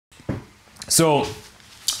So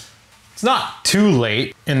it's not too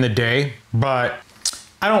late in the day, but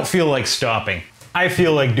I don't feel like stopping. I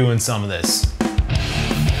feel like doing some of this.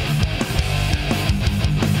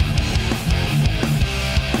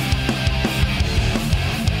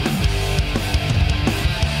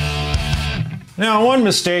 Now, one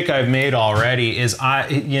mistake I've made already is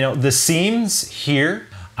the seams here,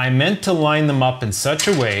 I meant to line them up in such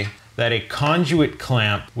a way that a conduit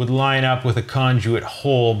clamp would line up with a conduit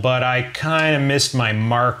hole, but I kind of missed my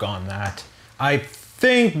mark on that. I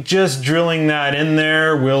think just drilling that in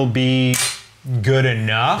there will be good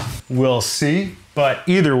enough. We'll see. But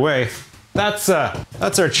either way, that's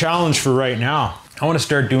our challenge for right now. I want to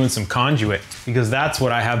start doing some conduit because that's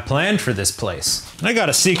what I have planned for this place. And I got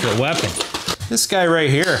a secret weapon. This guy right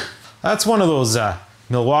here, that's one of those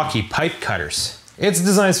Milwaukee pipe cutters. It's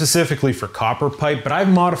designed specifically for copper pipe, but I've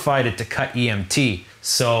modified it to cut EMT,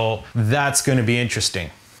 so that's going to be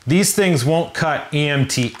interesting. These things won't cut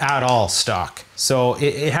EMT at all stock. So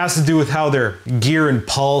it has to do with how their gear and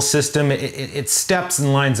pull system, it steps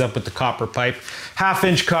and lines up with the copper pipe.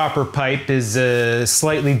 1/2-inch copper pipe is a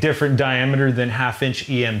slightly different diameter than 1/2-inch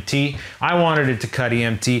EMT. I wanted it to cut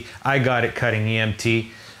EMT. I got it cutting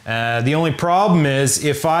EMT. The only problem is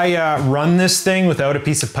if I run this thing without a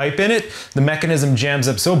piece of pipe in it, the mechanism jams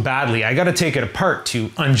up so badly, I gotta take it apart to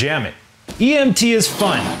unjam it. EMT is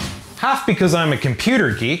fun, half because I'm a computer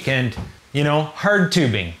geek and, hard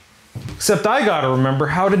tubing. Except I gotta remember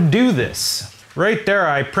how to do this. Right there,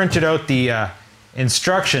 I printed out the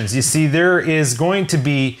instructions. You see, there is going to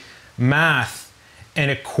be math and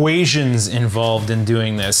equations involved in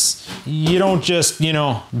doing this. You don't just,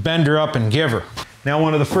 bend her up and give her. Now,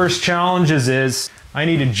 one of the first challenges is I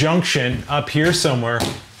need a junction up here somewhere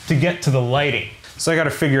to get to the lighting. So I got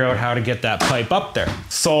to figure out how to get that pipe up there.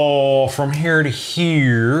 So from here to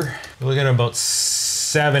here, we're looking at about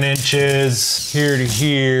 7 inches. Here to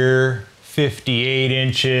here, 58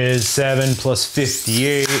 inches, 7 plus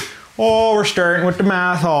 58. Oh, we're starting with the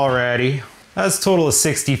math already. That's a total of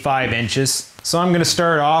 65 inches. So I'm going to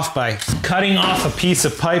start off by cutting off a piece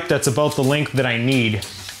of pipe that's about the length that I need.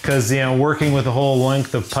 Because, working with a whole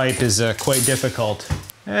length of pipe is quite difficult.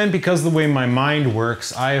 And because of the way my mind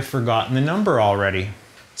works, I have forgotten the number already.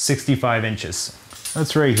 65 inches.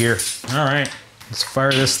 That's right here. All right, let's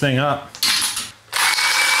fire this thing up.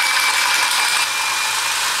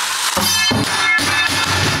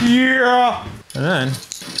 Yeah! And then,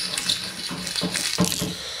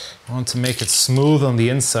 I want to make it smooth on the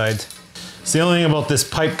inside. It's the only thing about this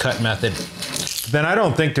pipe cut method. Then I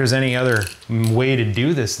don't think there's any other way to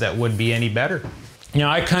do this that would be any better.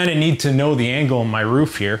 I kind of need to know the angle on my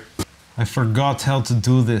roof here. I forgot how to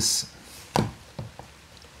do this.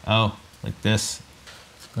 Oh, like this.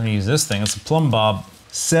 I'm gonna use this thing, it's a plumb bob.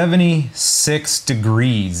 76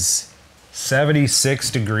 degrees. 76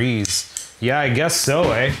 degrees. Yeah, I guess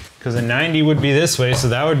so, eh? Because a 90 would be this way, so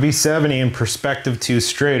that would be 70 in perspective to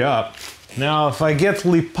straight up. Now, if I get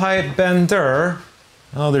the pipe bender,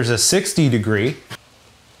 oh, there's a 60 degree.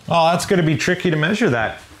 Oh, that's gonna be tricky to measure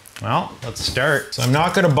that. Well, let's start. So I'm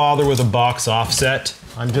not gonna bother with a box offset.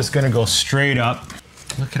 I'm just gonna go straight up.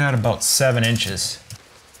 Looking at about 7 inches.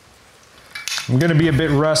 I'm gonna be a bit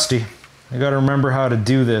rusty. I gotta remember how to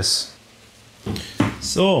do this.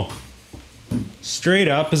 So, straight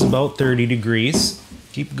up is about 30 degrees.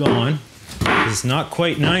 Keep going. It's not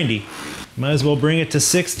quite 90. Might as well bring it to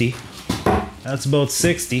 60. That's about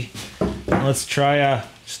 60. Let's try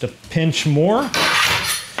just a pinch more.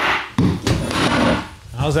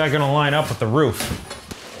 How's that gonna line up with the roof?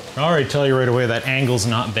 I'll already tell you right away that angle's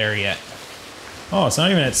not there yet. Oh, it's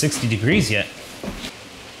not even at 60 degrees yet.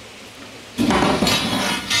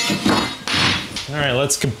 All right,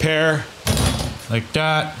 let's compare like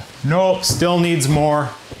that. Nope, still needs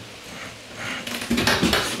more.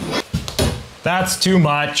 That's too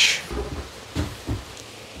much.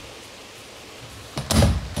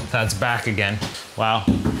 That's back again. Wow.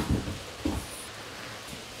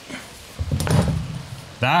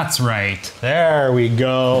 That's right. There we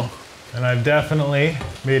go. And I've definitely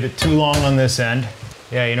made it too long on this end.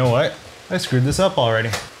 Yeah, you know what? I screwed this up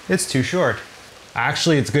already. It's too short.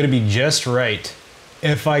 Actually, it's gonna be just right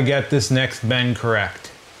if I get this next bend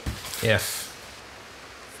correct. If.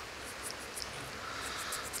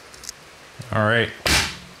 All right.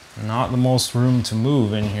 Not the most room to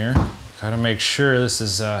move in here. Gotta make sure this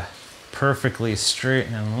is perfectly straight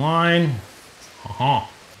and in line.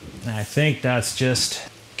 And I think that's just,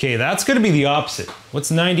 okay, that's gonna be the opposite.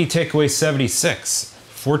 What's 90 take away 76?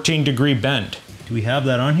 14 degree bend. Do we have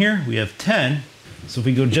that on here? We have 10. So if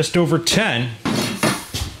we go just over 10,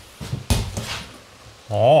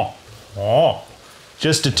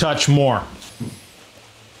 just a touch more.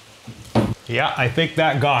 Yeah, I think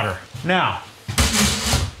that got her. Now,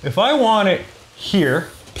 if I want it here,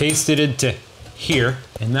 paste it into here,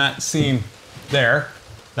 and that seam there,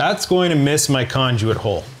 that's going to miss my conduit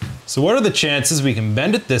hole. So what are the chances we can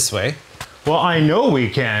bend it this way? Well, I know we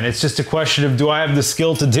can. It's just a question of, do I have the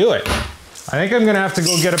skill to do it? I think I'm gonna have to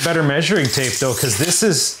go get a better measuring tape though, because this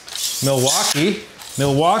is Milwaukee.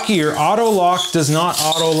 Milwaukee, your auto lock does not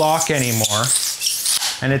auto lock anymore,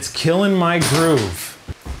 and it's killing my groove.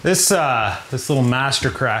 This little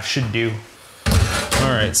Mastercraft should do. All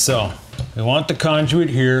right, so we want the conduit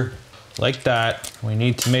here, like that. We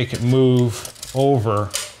need to make it move over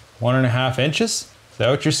 1.5 inches. Is that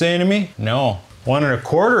what you're saying to me? No,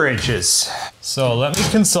 1.25 inches. So let me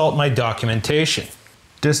consult my documentation.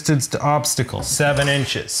 Distance to obstacle, 7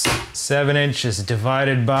 inches. 7 inches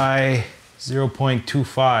divided by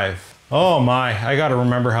 0.25. Oh my, I gotta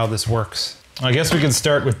remember how this works. I guess we can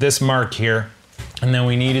start with this mark here, and then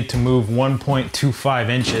we need it to move 1.25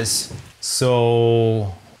 inches.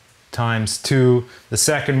 So times 2. The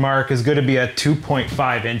second mark is gonna be at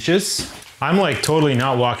 2.5 inches. I'm like totally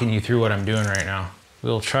not walking you through what I'm doing right now.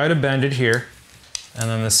 We'll try to bend it here, and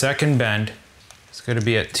then the second bend is gonna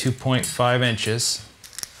be at 2.5 inches,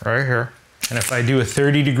 right here. And if I do a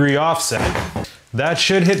 30-degree offset, that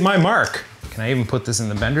should hit my mark. Can I even put this in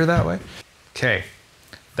the bender that way? Okay,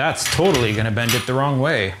 that's totally gonna bend it the wrong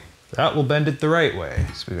way. That will bend it the right way.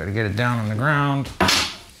 So we gotta get it down on the ground.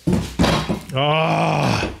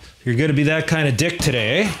 Oh, you're gonna be that kind of dick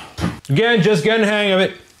today, eh? Again, just getting the hang of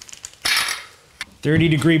it.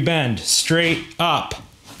 30-degree bend, straight up.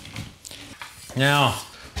 Now,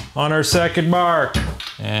 on our second mark.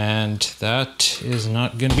 And that is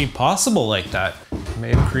not gonna be possible like that. I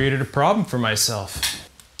may have created a problem for myself.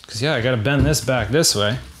 Because yeah, I gotta bend this back this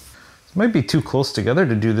way. It might be too close together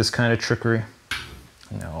to do this kind of trickery.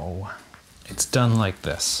 No, it's done like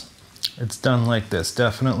this. It's done like this,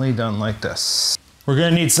 definitely done like this. We're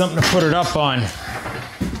gonna need something to put it up on.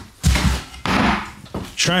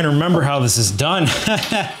 Trying to remember how this is done.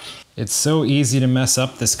 It's so easy to mess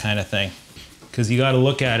up this kind of thing, because you got to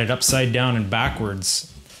look at it upside down and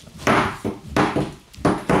backwards.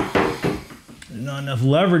 Not enough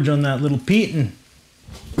leverage on that little Peton.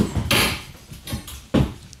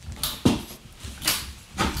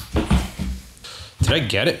 Did I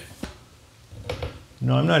get it?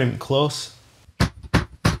 No, I'm not even close.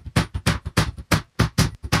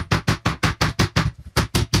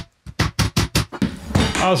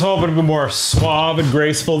 I was hoping to be more suave and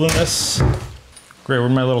graceful than this. Great,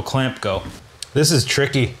 where'd my little clamp go? This is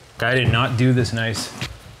tricky. Guy did not do this nice.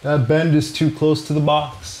 That bend is too close to the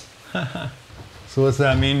box. So what's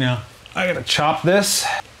that mean now? I gotta chop this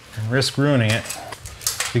and risk ruining it,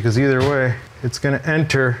 because either way, it's gonna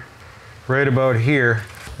enter right about here,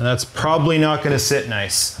 and that's probably not gonna sit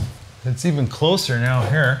nice. It's even closer now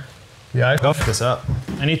here. Yeah, I fucked this up.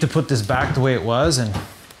 I need to put this back the way it was and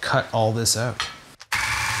cut all this out.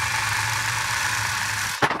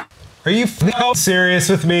 Are you serious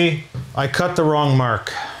with me? I cut the wrong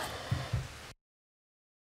mark.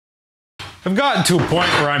 I've gotten to a point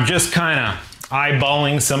where I'm just kind of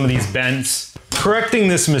eyeballing some of these bends. Correcting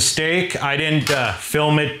this mistake, I didn't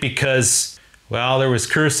film it because, well, there was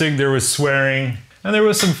cursing, there was swearing, and there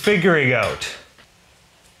was some figuring out.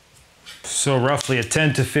 So roughly a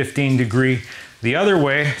 10 to 15 degree the other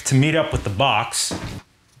way to meet up with the box.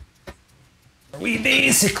 We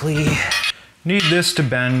basically need this to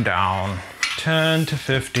bend down 10 to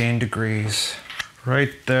 15 degrees.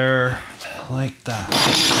 Right there, like that.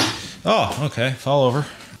 Oh, okay, fall over.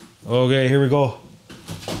 Okay, here we go.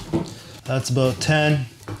 That's about 10.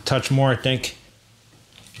 Touch more, I think.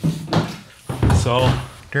 So,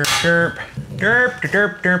 derp, derp, derp,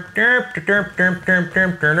 derp, derp, derp, derp, derp, derp,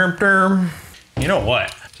 derp, derp, derp. You know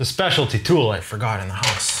what? It's a specialty tool I forgot in the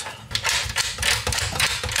house.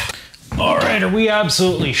 All right, are we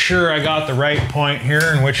absolutely sure I got the right point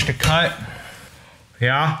here in which to cut?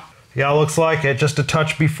 Yeah? Yeah, looks like it. Just a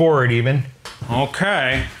touch before it even.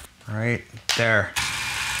 Okay. Right there.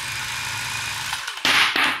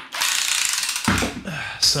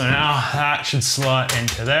 So now that should slot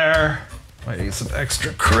into there. Might need some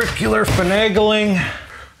extracurricular finagling.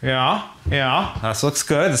 Yeah, yeah, this looks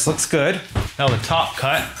good, this looks good. Now the top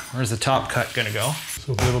cut, where's the top cut gonna go?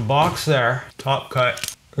 So we have a box there, top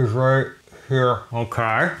cut is right here.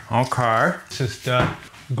 Okay, okay. Just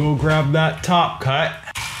go grab that top cut,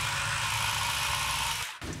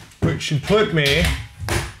 which should put me,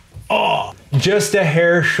 oh, just a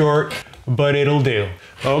hair short, but it'll do.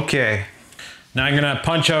 Okay, now I'm gonna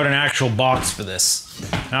punch out an actual box for this.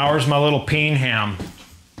 Now where's my little peen ham?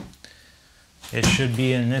 It should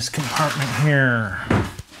be in this compartment here.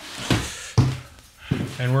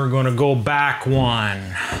 and we're gonna go back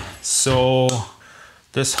one. So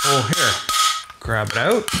this hole here, grab it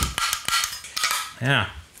out. Yeah.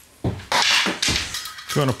 You're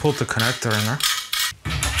gonna put the connector in there.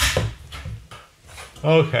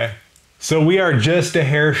 Okay. So we are just a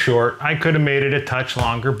hair short. I could have made it a touch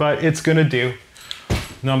longer, but it's gonna do.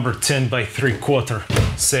 Number 10 by 3/4.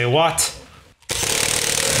 Say what?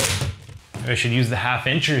 I should use the 1/2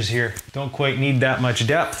 inchers here. Don't quite need that much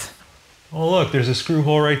depth. Oh look, there's a screw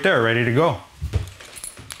hole right there, ready to go.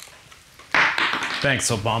 Thanks,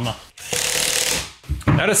 Obama.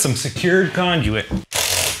 That is some secured conduit.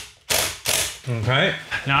 Okay,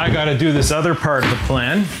 now I gotta do this other part of the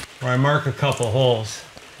plan where I mark a couple holes.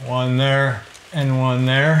 One there and one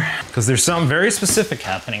there. Because there's something very specific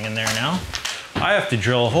happening in there now. I have to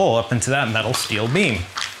drill a hole up into that metal steel beam.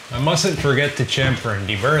 I mustn't forget to chamfer and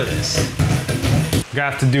deburr this.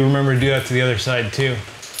 Got to remember to do that to the other side too.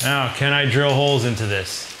 Now, can I drill holes into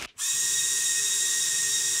this?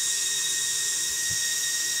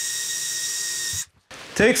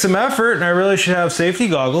 Takes some effort, and I really should have safety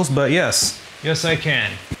goggles, but yes. Yes, I can.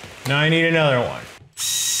 Now I need another one.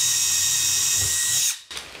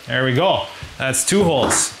 There we go. That's 2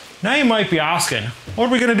 holes. Now you might be asking, what are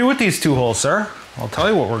we gonna do with these 2 holes, sir? I'll tell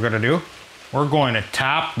you what we're gonna do. We're going to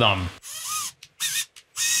tap them.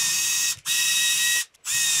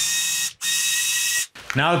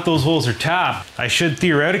 Now that those holes are tapped, I should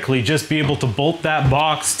theoretically just be able to bolt that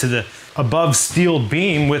box to the above steel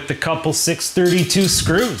beam with the couple 632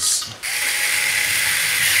 screws.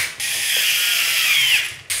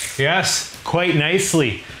 Yes, quite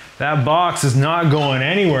nicely. That box is not going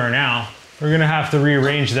anywhere now. We're gonna have to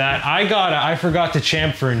rearrange that. I forgot to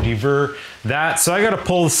chamfer and deburr that, so I gotta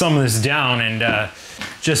pull some of this down and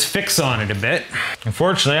just fix on it a bit.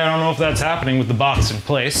 Unfortunately, I don't know if that's happening with the box in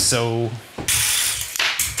place, so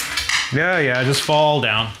yeah, just fall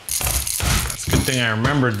down. It's a good thing I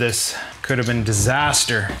remembered this. Could have been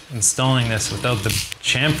disaster installing this without the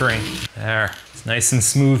chamfering. There, it's nice and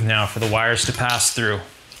smooth now for the wires to pass through.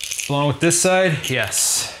 Along with this side,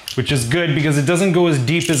 yes. Which is good because it doesn't go as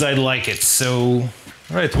deep as I'd like it. So,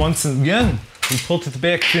 all right, once again, we pulled it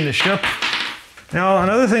back, finished up. Now,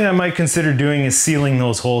 another thing I might consider doing is sealing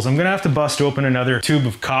those holes. I'm gonna have to bust open another tube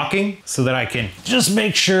of caulking so that I can just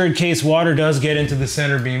make sure in case water does get into the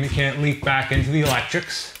center beam, it can't leak back into the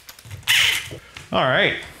electrics. All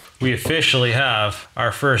right, we officially have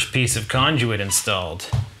our first piece of conduit installed.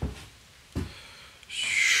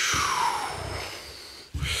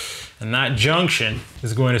 And that junction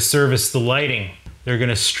is going to service the lighting. They're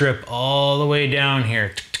gonna strip all the way down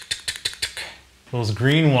here. Those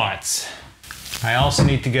green watts. I also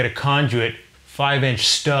need to get a conduit 5-inch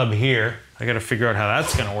stub here. I gotta figure out how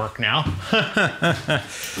that's gonna work now.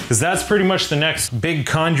 Because that's pretty much the next big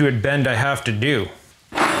conduit bend I have to do.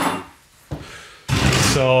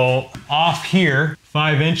 So off here,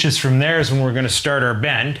 5 inches from there is when we're gonna start our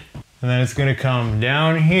bend. And then it's gonna come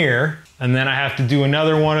down here. And then I have to do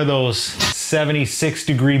another one of those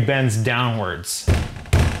 76-degree bends downwards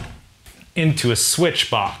into a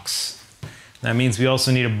switch box. That means we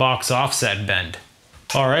also need a box offset bend.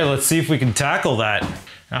 All right, let's see if we can tackle that.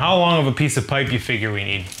 Now, how long of a piece of pipe you figure we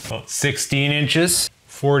need? About 16 inches,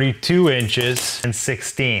 42 inches, and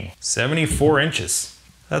 16. 74 inches.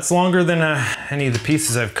 That's longer than any of the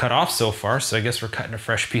pieces I've cut off so far, so I guess we're cutting a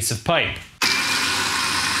fresh piece of pipe.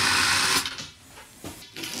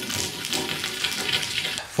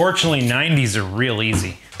 Fortunately, 90s are real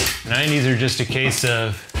easy. 90s are just a case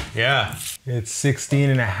of, yeah, it's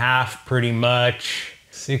 16.5 pretty much.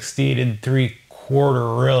 16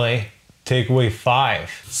 3/4 really. Take away 5.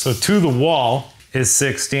 So to the wall is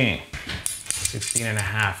 16.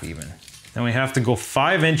 16.5 even. Then we have to go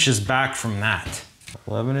 5 inches back from that.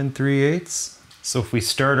 11 3/8. So if we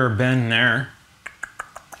start our bend there,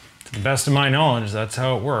 to the best of my knowledge, that's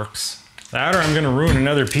how it works. That or I'm gonna ruin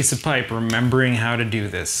another piece of pipe remembering how to do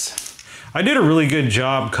this. I did a really good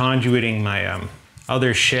job conduiting my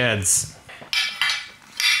other sheds.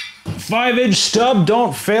 5-inch stub,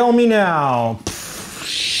 don't fail me now.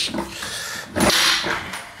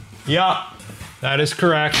 Yeah, that is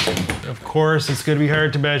correct. Of course, it's gonna be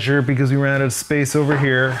hard to measure because we ran out of space over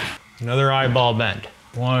here. Another eyeball bend.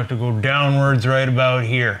 I want it to go downwards right about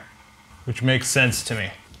here, which makes sense to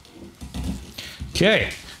me.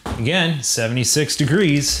 Okay. Again, 76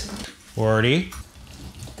 degrees, 40,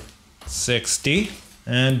 60,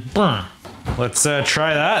 and boom. Let's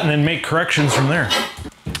try that and then make corrections from there.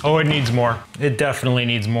 Oh, it needs more. It definitely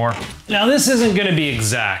needs more. Now this isn't gonna be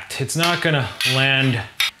exact. It's not gonna land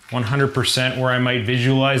 100% where I might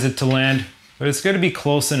visualize it to land, but it's gonna be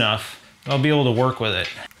close enough. I'll be able to work with it.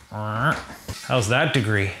 How's that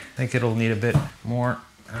degree? I think it'll need a bit more.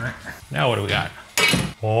 All right, now what do we got?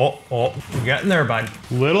 Oh, we're getting there, bud.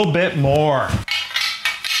 Little bit more.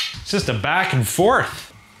 It's just a back and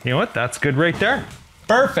forth. You know what? That's good right there.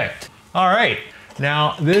 Perfect. All right.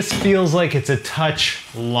 Now this feels like it's a touch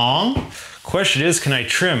long. Question is, can I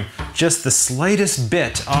trim just the slightest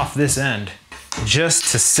bit off this end?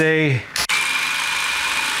 Just to say,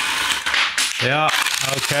 yeah,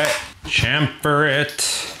 okay. Chamfer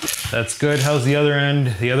it. That's good. How's the other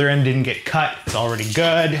end? The other end didn't get cut. It's already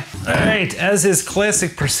good. All right, as is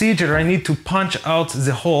classic procedure, I need to punch out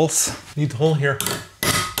the holes. Need the hole here.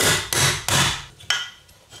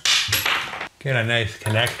 Get a nice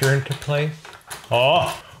connector into place.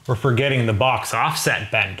 Oh, we're forgetting the box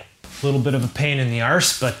offset bend. A little bit of a pain in the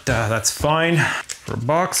arse, but that's fine. For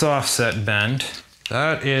box offset bend,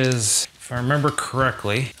 that is, if I remember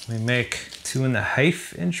correctly, we make 2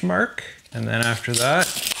 1/2 inch mark. And then after that,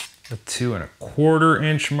 a 2 1/4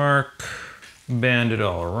 inch mark, band it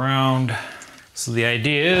all around. So the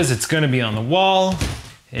idea is it's gonna be on the wall.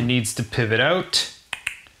 It needs to pivot out.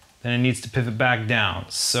 Then it needs to pivot back down.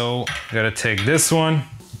 So I gotta take this one,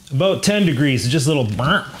 about 10 degrees, just a little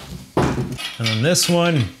burnt. And then this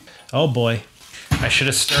one, oh boy, I should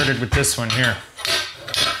have started with this one here.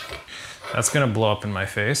 That's gonna blow up in my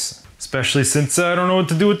face, especially since I don't know what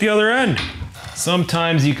to do with the other end.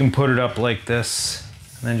 Sometimes you can put it up like this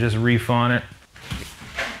and then just reef on it.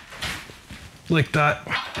 Like that.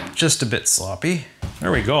 Just a bit sloppy.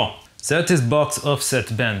 There we go. So that is box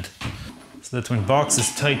offset bend. So that when box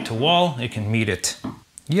is tight to wall, it can meet it.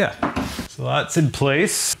 Yeah, so that's in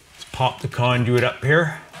place. Let's pop the conduit up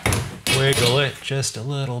here. Wiggle it just a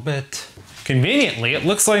little bit. Conveniently, it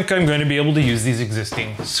looks like I'm going to be able to use these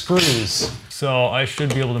existing screws. So I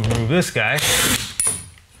should be able to move this guy.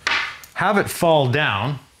 Have it fall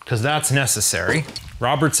down, because that's necessary.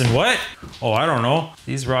 Robertson what? Oh, I don't know.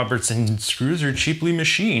 These Robertson screws are cheaply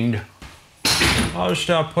machined. I'll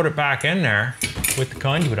just put it back in there with the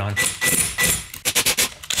conduit on.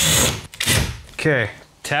 Okay,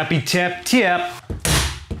 tappy tap tap.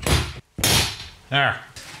 There.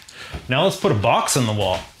 Now let's put a box on the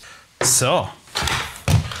wall. So,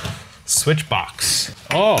 switch box.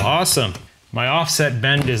 Oh, awesome. My offset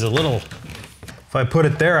bend is a little, if I put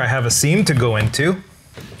it there, I have a seam to go into.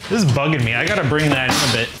 This is bugging me. I gotta bring that in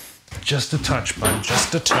a bit. Just a touch, bud,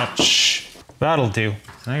 just a touch. That'll do.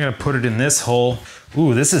 I gotta put it in this hole.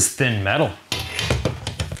 Ooh, this is thin metal.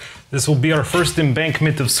 This will be our first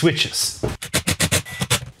embankment of switches.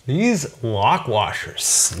 These lock washers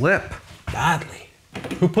slip badly.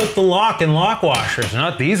 Who put the lock in lock washers?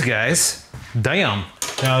 Not these guys. Damn.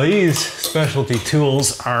 Now these specialty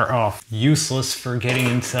tools are useless for getting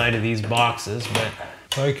inside of these boxes, but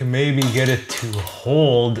if I can maybe get it to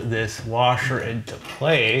hold this washer into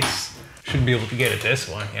place, should be able to get it this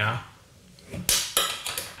one, yeah?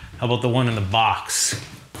 How about the one in the box?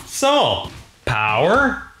 So,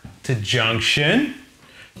 power to junction,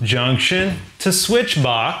 junction to switch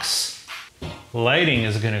box. Lighting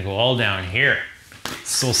is gonna go all down here.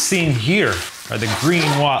 So seen here are the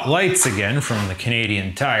green watt lights again from the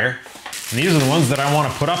Canadian Tire. And these are the ones that I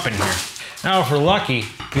want to put up in here. Now if we're lucky,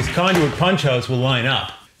 these conduit punch outs will line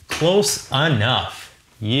up. Close enough.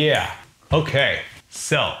 Yeah. Okay,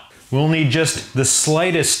 so we'll need just the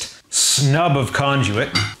slightest snub of conduit.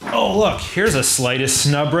 Oh look, here's a slightest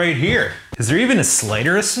snub right here. Is there even a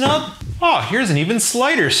slighter snub? Oh, here's an even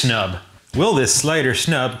slighter snub. Will this slighter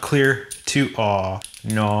snub clear to, oh,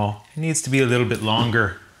 no, it needs to be a little bit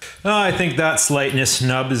longer. Oh, I think that slightness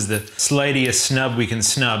snub is the slightiest snub we can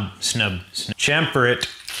snub. Chamfer it.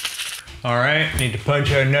 All right, need to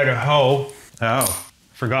punch out another hole. Oh,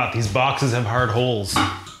 forgot these boxes have hard holes.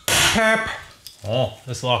 Pep. Oh,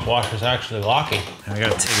 this lock washer is actually locking. I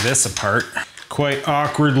gotta take this apart quite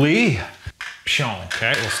awkwardly.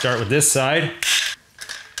 Okay, we'll start with this side.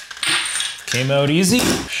 Came out easy.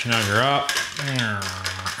 Snug her up.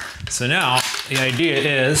 So now the idea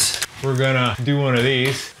is we're gonna do one of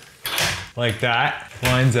these like that.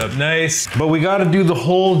 Lines up nice. But we gotta do the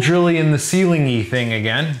hole drilly in the ceiling-y thing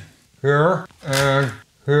again. Here and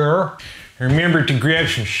here. Remember to grab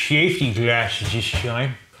some safety glasses this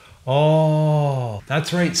time. Oh,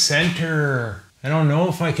 that's right center. I don't know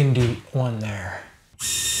if I can do one there.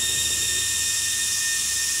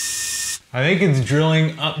 I think it's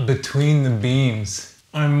drilling up between the beams.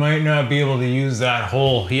 I might not be able to use that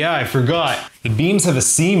hole. Yeah, I forgot. The beams have a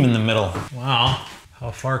seam in the middle. Wow,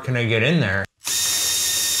 how far can I get in there?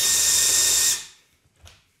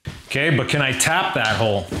 Okay, but can I tap that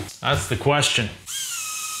hole? That's the question.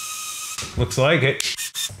 Looks like it.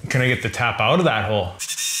 Can I get the tap out of that hole?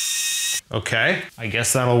 Okay, I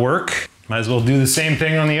guess that'll work. Might as well do the same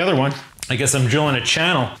thing on the other one. I guess I'm drilling a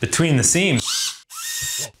channel between the seams.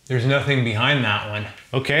 There's nothing behind that one.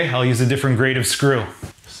 Okay, I'll use a different grade of screw.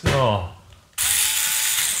 So,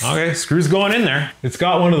 okay, screw's going in there. It's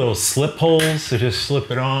got one of those slip holes, so just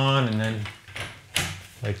slip it on and then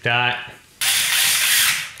like that.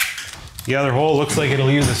 The other hole looks like it'll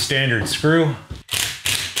use a standard screw.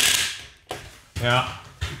 Yeah.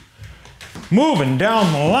 Moving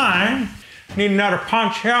down the line. Need another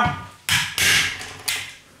punch here.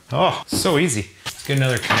 Oh, so easy. Let's get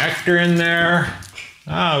another connector in there.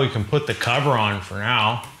 We can put the cover on for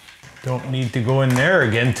now. Don't need to go in there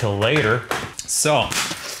again till later. So,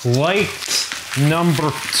 light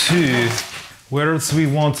number 2. Where else we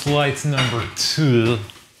want light number 2?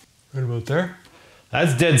 Right about there.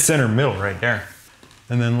 That's dead center middle right there.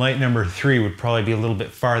 And then light number 3 would probably be a little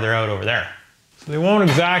bit farther out over there. So they won't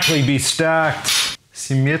exactly be stacked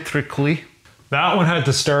symmetrically. That one had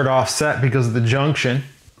to start offset because of the junction.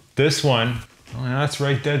 This one, oh, that's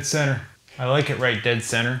right dead center. I like it right dead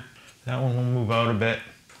center. That one will move out a bit.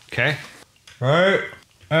 Okay. Right.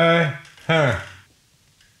 That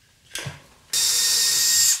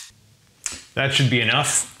should be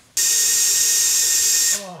enough.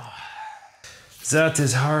 That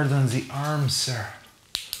is hard on the arm, sir.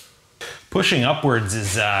 Pushing upwards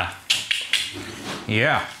is, yeah.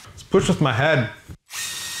 Let's push with my head.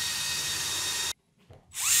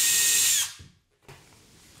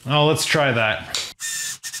 Oh, let's try that.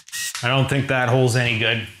 I don't think that hole's any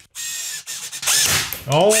good.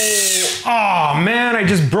 Oh man, I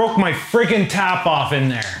just broke my freaking tap off in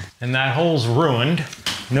there. And that hole's ruined.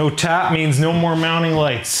 No tap means no more mounting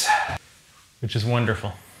lights, which is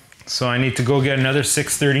wonderful. So I need to go get another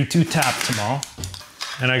 632 tap tomorrow.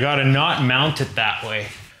 And I gotta not mount it that way.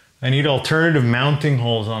 I need alternative mounting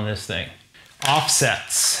holes on this thing.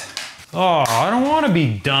 Offsets. Oh, I don't wanna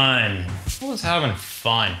be done. I was having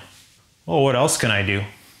fun. Oh, what else can I do?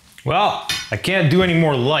 Well, I can't do any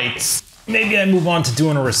more lights. Maybe I move on to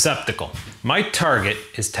doing a receptacle. My target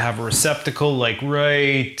is to have a receptacle like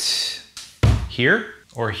right here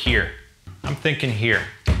or here. I'm thinking here.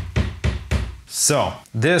 So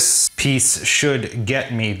this piece should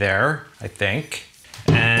get me there, I think.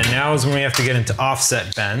 And now is when we have to get into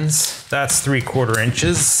offset bends. That's 3/4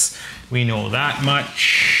 inches. We know that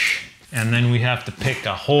much. And then we have to pick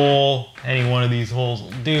a hole. Any one of these holes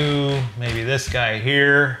will do. Maybe this guy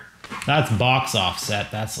here. That's box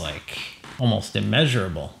offset. That's like almost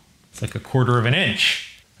immeasurable. It's like 1/4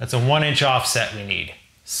 inch. That's a 1 inch offset we need.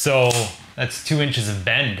 So that's 2 inches of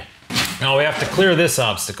bend. Now we have to clear this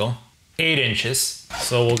obstacle. 8 inches.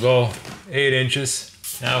 So we'll go 8 inches.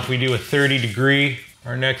 Now if we do a 30°,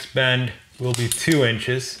 our next bend will be 2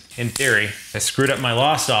 inches. In theory, I screwed up my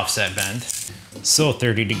lost offset bend. So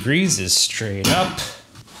 30° is straight up.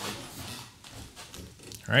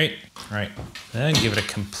 Right. Then give it a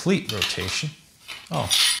complete rotation. Oh,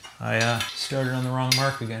 I started on the wrong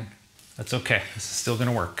mark again. That's okay, this is still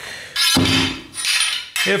gonna work.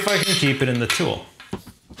 If I can keep it in the tool.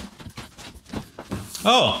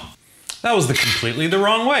 Oh, that was completely the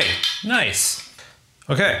wrong way. Nice.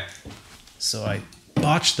 Okay, so I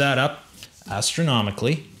botched that up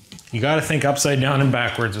astronomically. You gotta think upside down and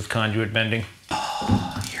backwards with conduit bending.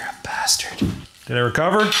 Oh, you're a bastard. Did I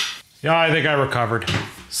recover? Yeah, I think I recovered.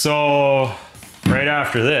 So, right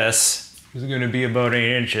after this is gonna be about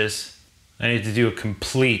 8 inches. I need to do a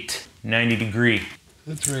complete 90°.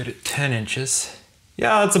 That's right at 10 inches.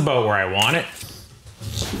 Yeah, that's about where I want it.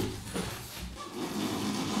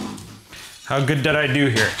 How good did I do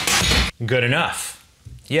here? Good enough.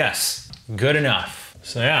 Yes, good enough.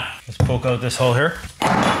 So yeah, let's poke out this hole here.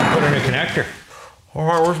 Put in a connector. All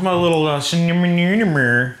right, where's my little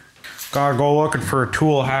mirror? Gotta go looking for a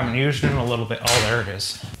tool I haven't used in a little bit. Oh, there it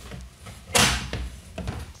is.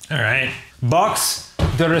 All right, box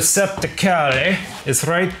de receptacle is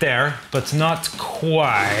right there, but not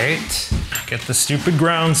quite. Get the stupid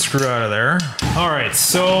ground screw out of there. All right,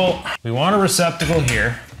 so we want a receptacle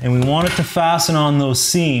here, and we want it to fasten on those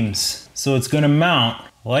seams. So it's gonna mount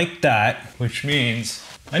like that, which means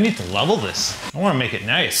I need to level this. I wanna make it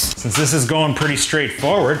nice. Since this is going pretty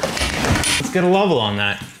straightforward, let's get a level on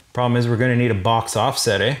that. Problem is we're gonna need a box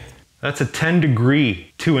offset, eh? That's a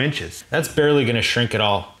 10°, 2 inches. That's barely gonna shrink at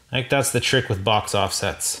all. I think that's the trick with box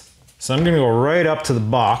offsets. So I'm gonna go right up to the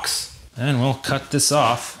box and we'll cut this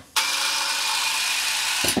off.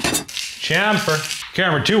 Chamfer.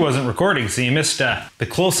 Camera 2 wasn't recording, so you missed the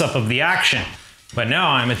close-up of the action. But now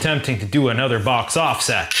I'm attempting to do another box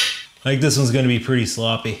offset. I think this one's gonna be pretty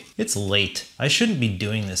sloppy. It's late. I shouldn't be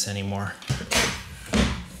doing this anymore.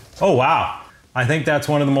 Oh wow. I think that's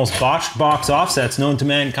one of the most botched box offsets known to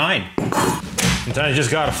mankind. Sometimes you just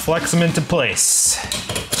gotta flex them into place.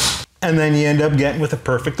 And then you end up getting with a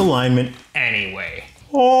perfect alignment anyway.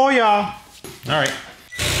 Oh yeah. All right.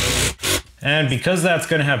 And because that's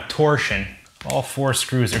gonna have torsion, all 4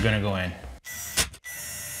 screws are gonna go in.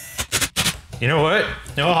 You know what?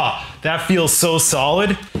 Oh, that feels so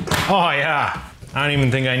solid. Oh yeah. I don't even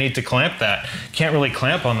think I need to clamp that. Can't really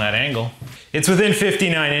clamp on that angle. It's within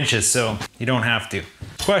 59 inches, so you don't have to.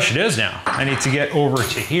 The question is now, I need to get over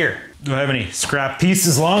to here. Do I have any scrap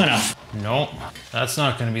pieces long enough? Nope, that's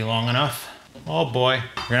not gonna be long enough. Oh boy,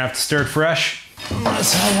 we're gonna have to start fresh.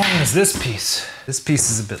 How long is this piece? This piece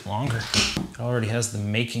is a bit longer. It already has the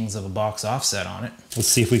makings of a box offset on it. Let's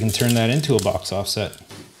see if we can turn that into a box offset.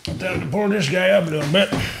 I'll have to pull this guy up a little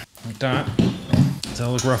bit. Like that. Does that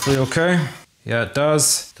look roughly okay? Yeah, it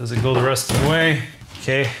does. Does it go the rest of the way?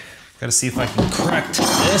 Okay, gotta see if I can correct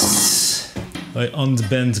this. I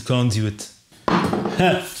unbend the conduit.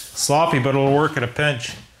 Sloppy, but it'll work at a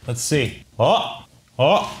pinch. Let's see. Oh,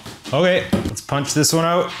 okay. Let's punch this one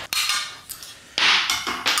out.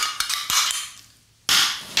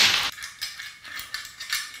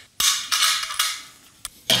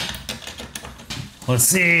 Let's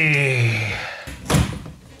see.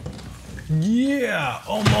 Yeah,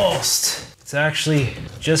 almost. It's actually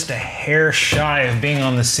just a hair shy of being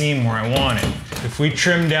on the seam where I want it. If we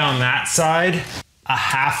trim down that side a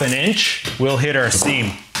 1/2 inch, we'll hit our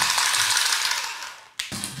seam.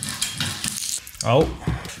 Oh,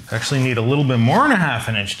 actually need a little bit more than a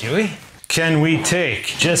 1/2 inch, do we? Can we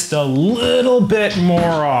take just a little bit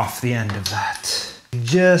more off the end of that?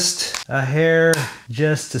 Just a hair,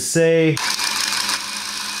 just to say,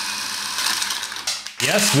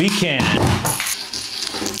 yes, we can.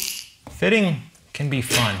 Fitting can be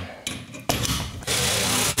fun.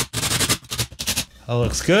 That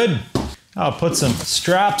looks good. I'll put some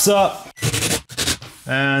straps up.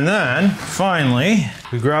 And then, finally,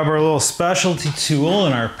 we grab our little specialty tool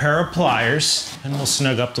and our pair of pliers, and we'll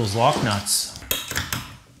snug up those lock nuts.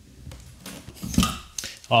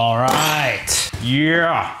 All right,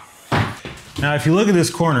 yeah. Now, if you look at this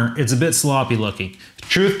corner, it's a bit sloppy looking.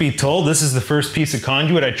 Truth be told, this is the first piece of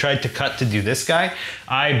conduit I tried to cut to do this guy.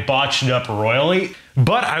 I botched it up royally,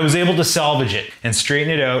 but I was able to salvage it and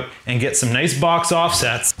straighten it out and get some nice box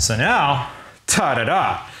offsets. So now,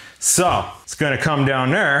 ta-da-da. So, it's gonna come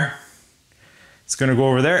down there. It's gonna go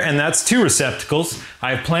over there, and that's 2 receptacles.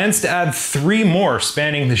 I have plans to add 3 more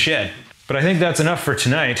spanning the shed, but I think that's enough for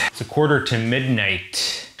tonight. It's 1/4 to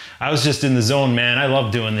midnight. I was just in the zone, man. I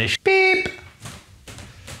love doing this. Beep.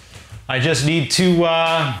 I just need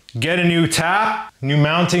to get a new tap, new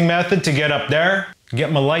mounting method to get up there,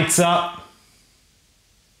 get my lights up,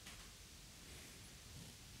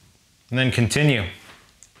 and then continue.